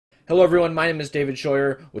Hello everyone, my name is David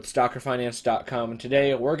Scheuer with StalkerFinance.com, and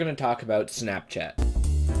today we're going to talk about Snapchat.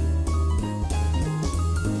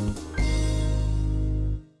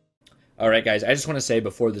 Alright guys, I just want to say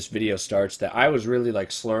before this video starts that I was really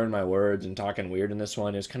slurring my words and talking weird in this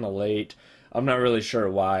one. It was kind of late. I'm not really sure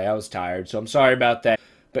why. I was tired, so I'm sorry about that.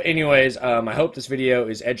 But anyways, I hope this video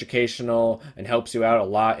is educational and helps you out a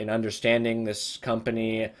lot in understanding this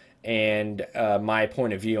company and my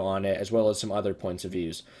point of view on it, as well as some other points of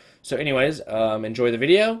views. So anyways, enjoy the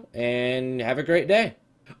video and have a great day.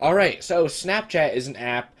 Alright, so Snapchat is an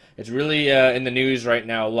app. It's really in the news right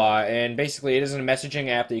now a lot, and basically it is a messaging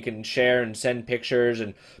app that you can share and send pictures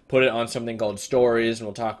and put it on something called Stories, and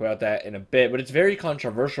we'll talk about that in a bit. But it's very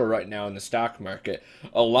controversial right now in the stock market.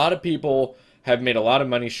 A lot of people have made a lot of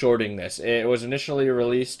money shorting this. It was initially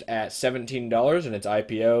released at $17 in its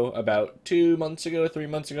IPO about 2 months ago, 3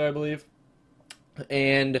 months ago, I believe.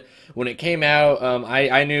 And when it came out,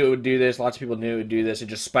 I knew it would do this. Lots of people knew it would do this. It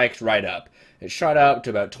just spiked right up. It shot up to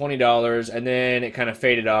about $20, and then it kind of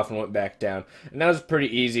faded off and went back down. And that was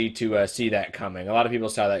pretty easy to see that coming. A lot of people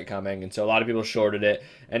saw that coming, and so a lot of people shorted it.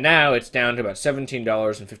 And now it's down to about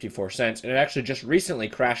 $17.54, and it actually just recently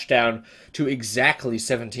crashed down to exactly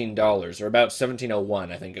 $17, or about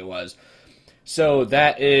 $17.01, I think it was. So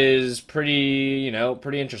that is pretty,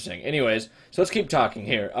 pretty interesting. Anyways, so let's keep talking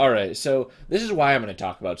here. Alright, so this is why I'm going to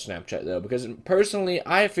talk about Snapchat, though, because personally,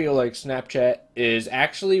 I feel like Snapchat is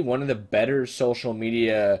actually one of the better social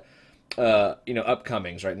media,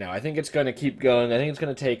 upcomings right now. I think it's going to keep going. I think it's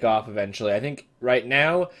going to take off eventually. I think right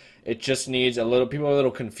now, it just needs people are a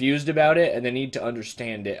little confused about it, and they need to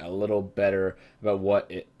understand it a little better about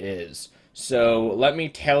what it is. So let me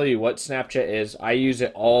tell you what Snapchat is. I use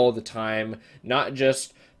it all the time, not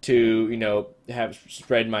just to,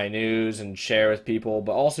 spread my news and share with people,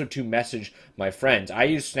 but also to message my friends. I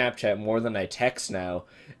use Snapchat more than I text now,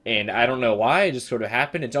 and I don't know why. It just sort of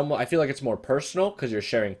happened. I feel like it's more personal because you're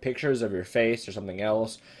sharing pictures of your face or something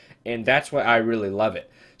else, and that's why I really love it.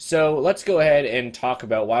 So let's go ahead and talk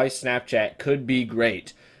about why Snapchat could be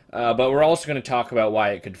great, but we're also going to talk about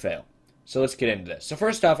why it could fail. So let's get into this. So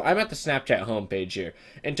first off, I'm at the Snapchat homepage here.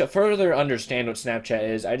 And to further understand what Snapchat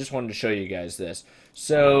is, I just wanted to show you guys this.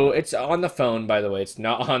 So it's on the phone, by the way. It's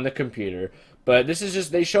not on the computer. But this is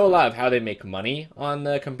just, they show a lot of how they make money on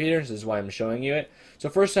the computers. This is why I'm showing you it. So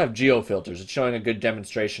first I have geo-filters. It's showing a good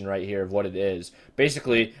demonstration right here of what it is.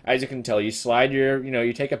 Basically, as you can tell, you slide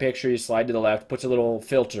you take a picture, you slide to the left, puts a little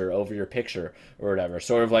filter over your picture or whatever.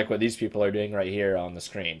 Sort of like what these people are doing right here on the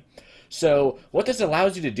screen. So what this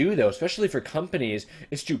allows you to do, though, especially for companies,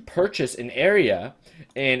 is to purchase an area.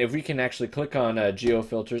 And if we can actually click on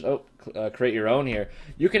geo-filters, create your own here,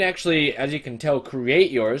 you can actually, as you can tell,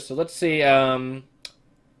 create yours. So let's see, here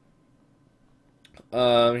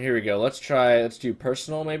we go. Let's do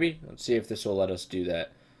personal maybe. Let's see if this will let us do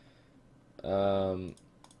that.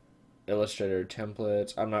 Illustrator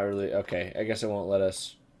templates. I'm not really, okay, I guess it won't let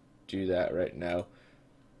us do that right now.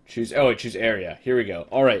 Choose area. Here we go.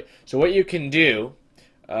 All right. So what you can do,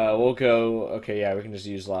 we'll go. Okay, yeah, we can just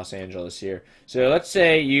use Los Angeles here. So let's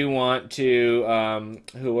say you want to.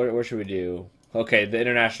 Where should we do? Okay, the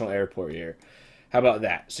international airport here. How about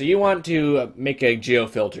that? So you want to make a geo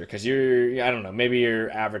filter because I don't know, maybe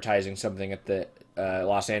you're advertising something at the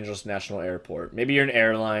Los Angeles National Airport. Maybe you're an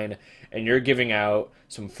airline and you're giving out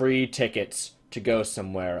some free tickets to go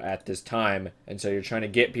somewhere at this time, and so you're trying to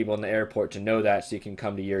get people in the airport to know that so you can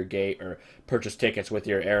come to your gate or purchase tickets with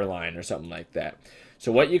your airline or something like that.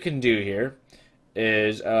 So what you can do here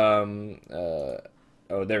is there we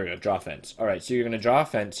go, draw fence. Alright, so you're going to draw a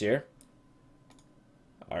fence here.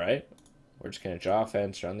 Alright, we're just going to draw a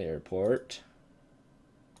fence around the airport.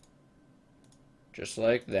 Just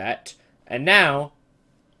like that. And now,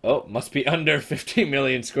 must be under 50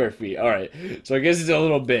 million square feet. Alright, so I guess it's a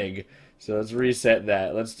little big. So let's reset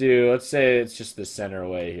that. Let's say it's just the center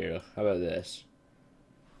away here. How about this?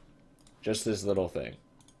 Just this little thing.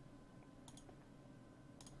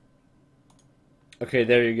 Okay,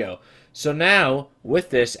 there you go. So now, with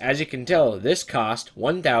this, as you can tell, this cost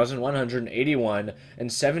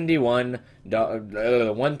 $1,181.71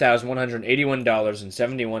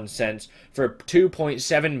 for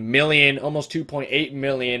 2.7 million, almost 2.8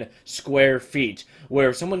 million square feet. Where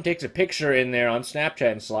if someone takes a picture in there on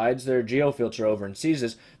Snapchat and slides their geo filter over and sees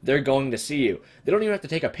this, they're going to see you. They don't even have to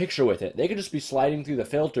take a picture with it. They could just be sliding through the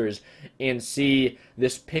filters and see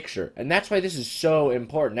this picture. And that's why this is so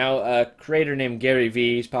important. Now, a creator named Gary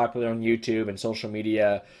Vee, he's popular on YouTube and social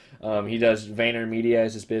media. He does VaynerMedia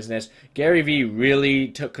as his business. Gary Vee really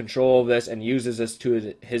took control of this and uses this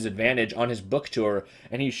to his advantage on his book tour,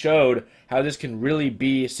 and he showed how this can really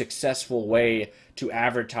be a successful way to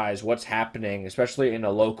advertise what's happening, especially in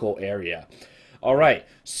a local area. All right,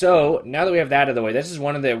 so now that we have that out of the way, this is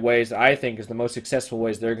one of the ways that I think is the most successful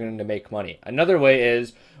ways they're going to make money. Another way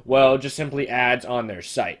is, well, just simply ads on their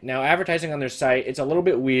site. Now, advertising on their site, it's a little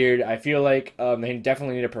bit weird. I feel like they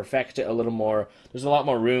definitely need to perfect it a little more. There's a lot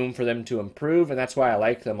more room for them to improve, and that's why I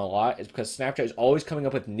like them a lot, is because Snapchat is always coming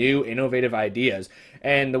up with new, innovative ideas.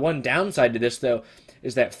 And the one downside to this, though,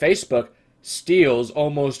 is that Facebook steals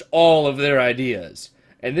almost all of their ideas.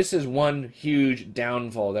 And this is one huge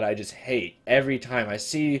downfall that I just hate. Every time I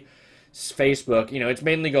see Facebook, it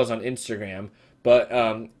mainly goes on Instagram, but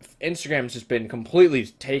Instagram's just been completely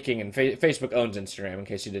taking, and Facebook owns Instagram, in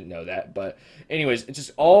case you didn't know that. But anyways, it's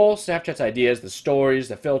just all Snapchat's ideas, the stories,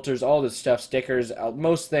 the filters, all this stuff, stickers,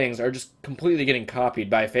 most things are just completely getting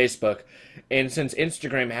copied by Facebook. And since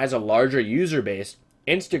Instagram has a larger user base,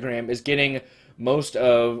 Instagram is getting most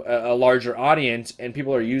of a larger audience, and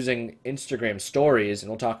people are using Instagram stories, and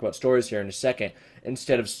we'll talk about stories here in a second,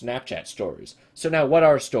 instead of Snapchat stories. So now, what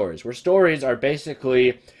are stories? Well, stories are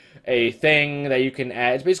basically a thing that you can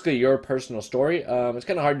add. It's basically your personal story. It's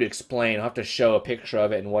kind of hard to explain. I'll have to show a picture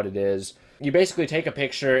of it and what it is. You basically take a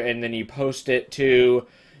picture and then you post it to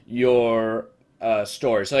your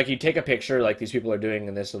story. So like you take a picture like these people are doing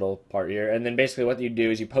in this little part here, and then basically what you do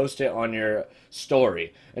is you post it on your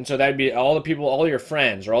story. And so that'd be all the people, all your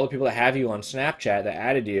friends, or all the people that have you on Snapchat that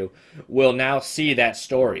added you will now see that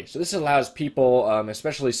story. So this allows people,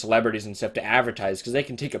 especially celebrities and stuff, to advertise, because they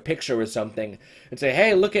can take a picture with something and say,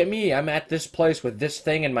 hey, look at me, I'm at this place with this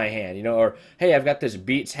thing in my hand, or hey, I've got this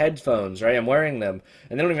Beats headphones, right, I'm wearing them.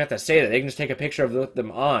 And they don't even have to say that. They can just take a picture of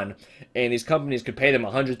them on, and these companies could pay them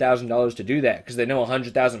 $100,000 to do that, because they know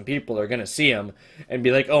 100,000 people are going to see them and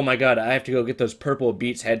be like, oh my god, I have to go get those purple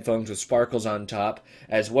Beats headphones with sparkles on top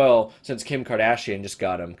as well, since Kim Kardashian just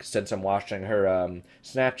got them, since I'm watching her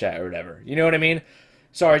Snapchat or whatever. You know what I mean?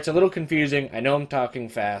 Sorry, it's a little confusing. I know I'm talking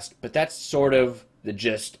fast, but that's sort of the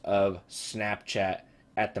gist of Snapchat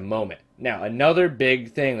at the moment. Now, another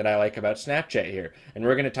big thing that I like about Snapchat here, and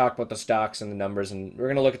we're going to talk about the stocks and the numbers, and we're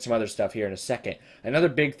going to look at some other stuff here in a second. Another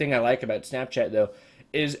big thing I like about Snapchat, though,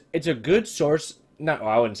 is it's a good source,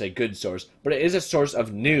 I wouldn't say good source, but it is a source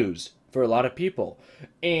of news for a lot of people.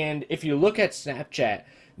 And if you look at Snapchat,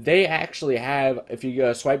 they actually have, if you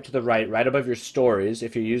go swipe to the right above your stories,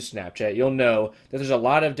 if you use Snapchat, you'll know that there's a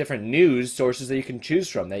lot of different news sources that you can choose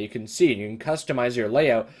from, that you can see. And you can customize your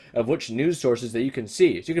layout of which news sources that you can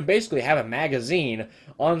see. So you can basically have a magazine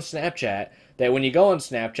on Snapchat that when you go on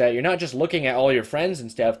Snapchat, you're not just looking at all your friends and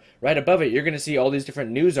stuff. Right above it, you're going to see all these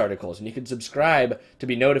different news articles. And you can subscribe to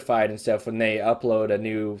be notified and stuff when they upload a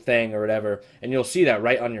new thing or whatever. And you'll see that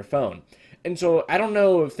right on your phone. And so I don't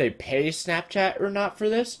know if they pay Snapchat or not for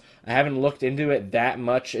this. I haven't looked into it that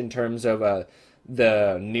much in terms of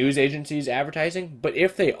the news agencies advertising. But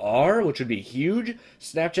if they are, which would be huge,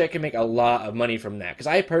 Snapchat can make a lot of money from that. Because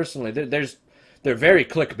I personally, they're very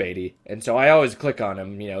clickbaity. And so I always click on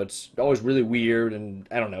them. It's always really weird. And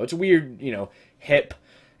I don't know. It's weird, hip,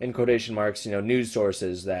 in quotation marks, news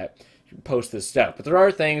sources that post this stuff. But there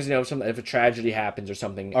are things, if a tragedy happens or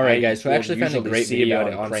something. All right, guys. So I actually found a great video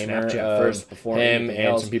about it on Snapchat first before him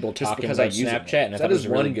and some people talking about Snapchat. And that is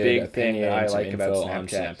one big thing that I like about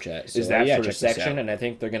Snapchat is that sort of section. And I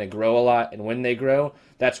think they're going to grow a lot. And when they grow,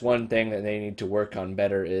 that's one thing that they need to work on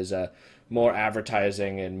better is more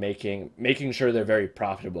advertising and making sure they're very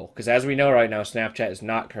profitable. Because as we know right now, Snapchat is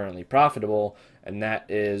not currently profitable, and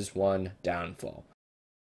that is one downfall.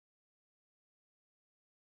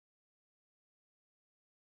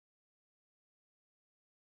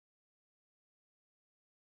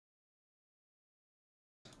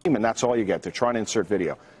 And that's all you get. They're trying to insert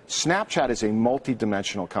video. Snapchat is a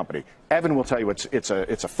multi-dimensional company. Evan will tell you it's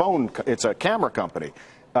a camera company,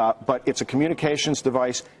 but it's a communications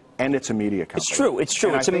device and it's a media company. It's true. It's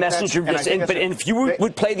true. It's a messenger. But if you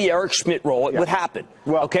would play the Eric Schmidt role, it would happen.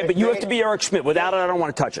 Well, okay, but you have to be Eric Schmidt. Without it, I don't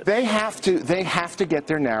want to touch it. They have to get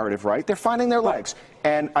their narrative right. They're finding their legs,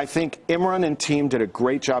 and I think Imran and team did a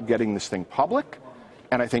great job getting this thing public.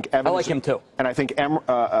 And I think Evan. I like him too. And I think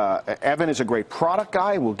Evan is a great product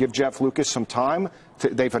guy. We'll give Jeff Lucas some time.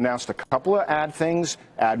 They've announced a couple of ad things.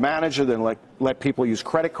 Ad Manager, then let people use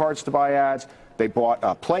credit cards to buy ads. They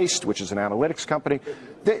bought Placed, which is an analytics company.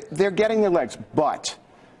 They're getting their legs. But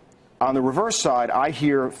on the reverse side, I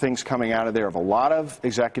hear things coming out of there of a lot of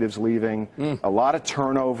executives leaving, a lot of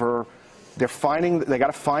turnover. They got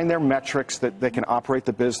to find their metrics that they can operate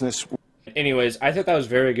the business. Anyways, I thought that was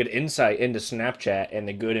very good insight into Snapchat and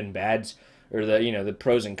the good and bads, or the, you know, the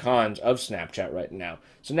pros and cons of Snapchat right now.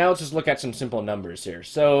 So now let's just look at some simple numbers here.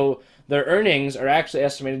 So their earnings are actually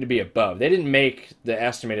estimated to be above. They didn't make the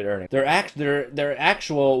estimated earnings. Their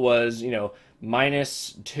actual was, you know,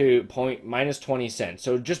 minus 20 cents.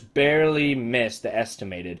 So just barely missed the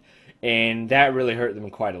estimated. And that really hurt them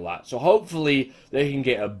quite a lot. So hopefully they can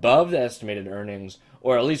get above the estimated earnings,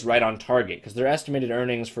 or at least right on target, because their estimated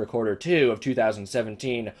earnings for quarter 2 of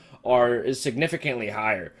 2017 is significantly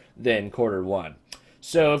higher than quarter 1.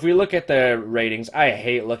 So if we look at the ratings, I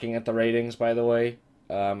hate looking at the ratings, by the way.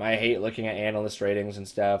 I hate looking at analyst ratings and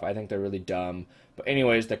stuff. I think they're really dumb. But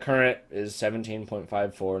anyways, the current is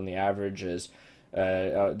 17.54, and the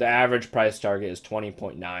average price target is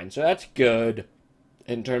 20.9. So that's good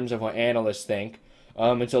in terms of what analysts think.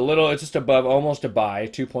 It's just above, almost a buy,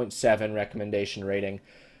 2.7 recommendation rating.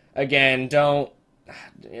 Again,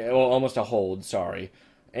 almost a hold, sorry.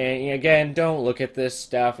 And again, don't look at this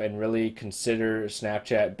stuff and really consider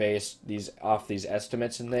Snapchat based off these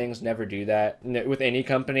estimates and things. Never do that with any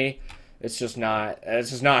company. It's just not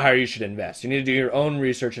how you should invest. You need to do your own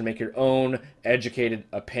research and make your own educated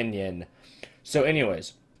opinion. So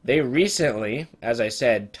anyways, they recently, as I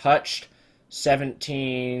said, touched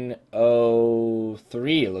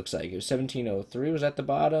 1703, it looks like. It was 1703 was at the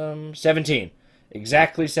bottom. 17.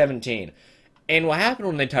 Exactly 17. And what happened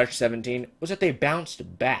when they touched 17 was that they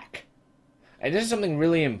bounced back. And this is something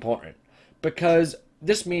really important, because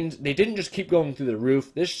this means they didn't just keep going through the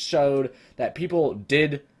roof. This showed that people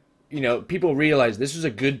realized this was a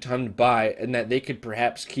good time to buy and that they could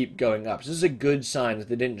perhaps keep going up. So this is a good sign that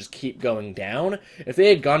they didn't just keep going down. If they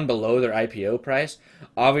had gone below their IPO price,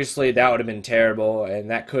 obviously that would have been terrible and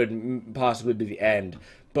that could possibly be the end.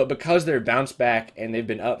 But because they're bounced back and they've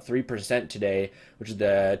been up 3% today, which is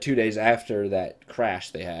the 2 days after that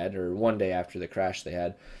crash they had, or 1 day after the crash they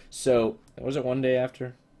had. So, was it 1 day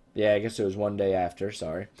after? Yeah, I guess it was 1 day after,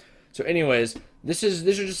 sorry. So anyways, these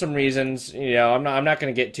are just some reasons, you know, I'm not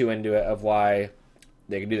going to get too into it of why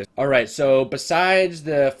they can do this. Alright, so besides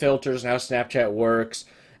the filters and how Snapchat works,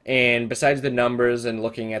 and besides the numbers and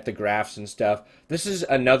looking at the graphs and stuff, this is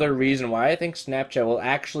another reason why I think Snapchat will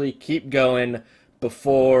actually keep going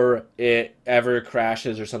before it ever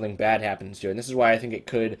crashes or something bad happens to it. And this is why I think it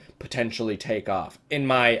could potentially take off, in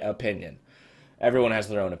my opinion. Everyone has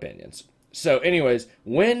their own opinions. So anyways,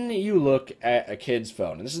 when you look at a kid's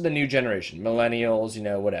phone, and this is the new generation, millennials, you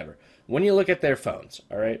know, whatever. When you look at their phones,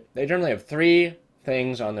 all right, they generally have 3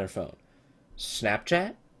 things on their phone: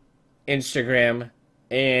 Snapchat, Instagram,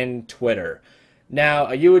 and Twitter.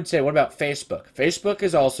 Now, you would say, what about Facebook? Facebook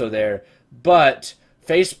is also there, but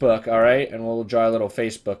Facebook, all right, and we'll draw a little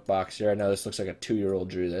Facebook box here. I know this looks like a 2-year-old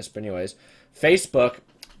drew this, but anyways, Facebook,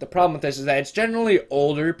 the problem with this is that it's generally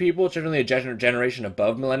older people. It's generally a generation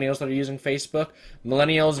above millennials that are using Facebook.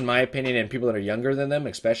 Millennials, in my opinion, and people that are younger than them,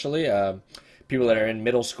 especially people that are in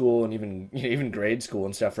middle school and even grade school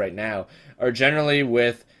and stuff right now, are generally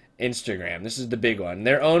with Instagram. This is the big one.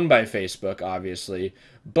 They're owned by Facebook, obviously,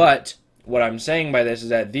 but what I'm saying by this is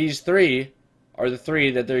that these 3 are the 3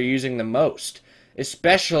 that they're using the most,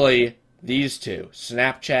 especially these 2,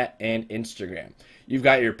 Snapchat and Instagram. You've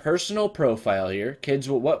got your personal profile here,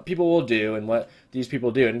 what people will do and what these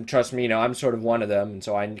people do, and trust me, you know, I'm sort of one of them, and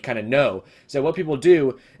so I kind of know. So what people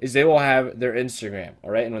do is they will have their Instagram,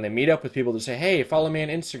 all right, and when they meet up with people, they'll say, hey, follow me on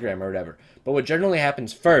Instagram or whatever. But what generally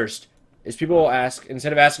happens first is people will ask,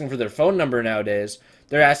 instead of asking for their phone number nowadays,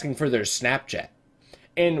 they're asking for their Snapchat.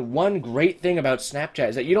 And one great thing about Snapchat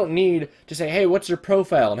is that you don't need to say, hey, what's your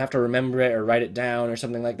profile, and have to remember it or write it down or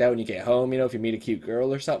something like that when you get home, you know, if you meet a cute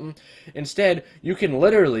girl or something. Instead, you can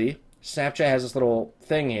literally, Snapchat has this little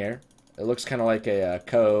thing here. It looks kind of like a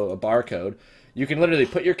barcode. You can literally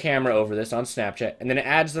put your camera over this on Snapchat, and then it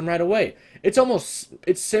adds them right away.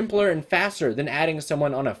 It's simpler and faster than adding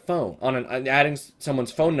someone on a phone, adding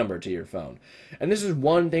someone's phone number to your phone. And this is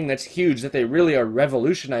one thing that's huge, that they really are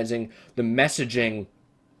revolutionizing the messaging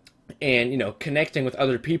and, you know, connecting with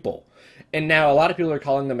other people. And now a lot of people are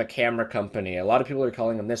calling them a camera company. A lot of people are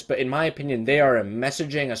calling them this, but in my opinion, they are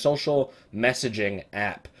a social messaging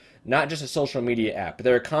app, not just a social media app.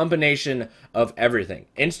 They're a combination of everything.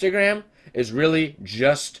 Instagram is really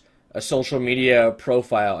just a social media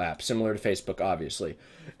profile app, similar to Facebook, obviously.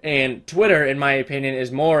 And Twitter, in my opinion,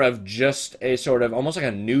 is more of just a sort of almost like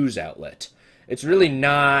a news outlet. It's really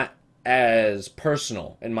not as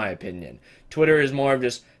personal, in my opinion. Twitter is more of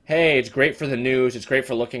just, hey, it's great for the news, it's great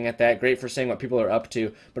for looking at that, great for seeing what people are up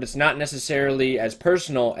to, but it's not necessarily as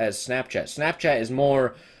personal as Snapchat. Snapchat is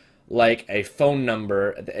more like a phone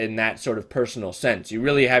number in that sort of personal sense. You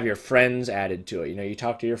really have your friends added to it. You know, you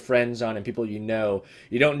talk to your friends on and people you know.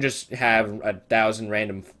 You don't just have 1,000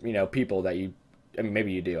 random, you know, people that you, I mean,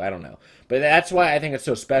 maybe you do, I don't know. But that's why I think it's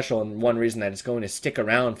so special, and one reason that it's going to stick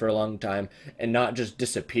around for a long time and not just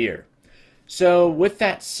disappear. So with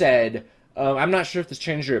that said, I'm not sure if this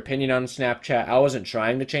changed your opinion on Snapchat. I wasn't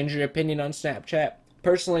trying to change your opinion on Snapchat.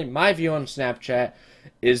 Personally, my view on Snapchat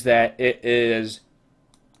is that it is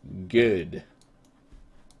good.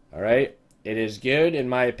 Alright? It is good in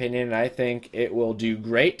my opinion, and I think it will do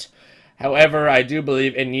great. However, I do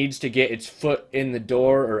believe it needs to get its foot in the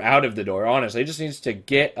door, or out of the door, honestly. It just needs to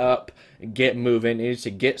get up, get moving, it needs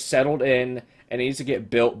to get settled in, and it needs to get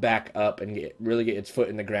built back up and really get its foot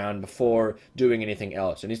in the ground before doing anything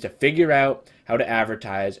else. It needs to figure out how to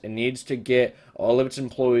advertise. It needs to get all of its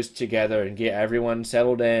employees together and get everyone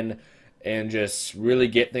settled in and just really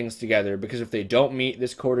get things together, because if they don't meet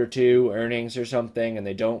this Q2 earnings or something, and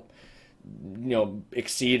they don't, you know,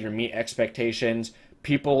 exceed or meet expectations,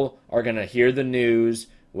 people are going to hear the news,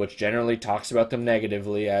 which generally talks about them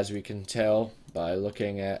negatively, as we can tell by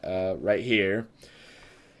looking at right here.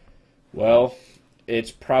 Well,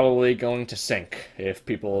 it's probably going to sink if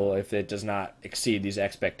it does not exceed these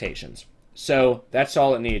expectations. So that's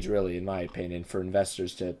all it needs, really, in my opinion, for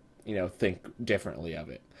investors to, you know, think differently of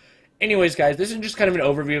it. Anyways, guys, this is just kind of an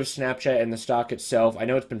overview of Snapchat and the stock itself. I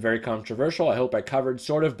know it's been very controversial. I hope I covered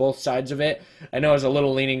sort of both sides of it. I know I was a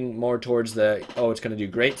little leaning more towards the, oh, it's going to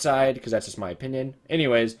do great side, because that's just my opinion.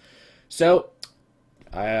 Anyways, so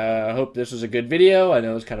I hope this was a good video. I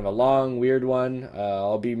know it's kind of a long, weird one.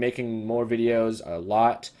 I'll be making more videos a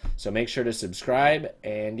lot, so make sure to subscribe.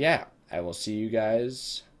 And yeah, I will see you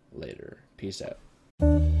guys later. Peace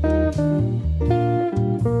out.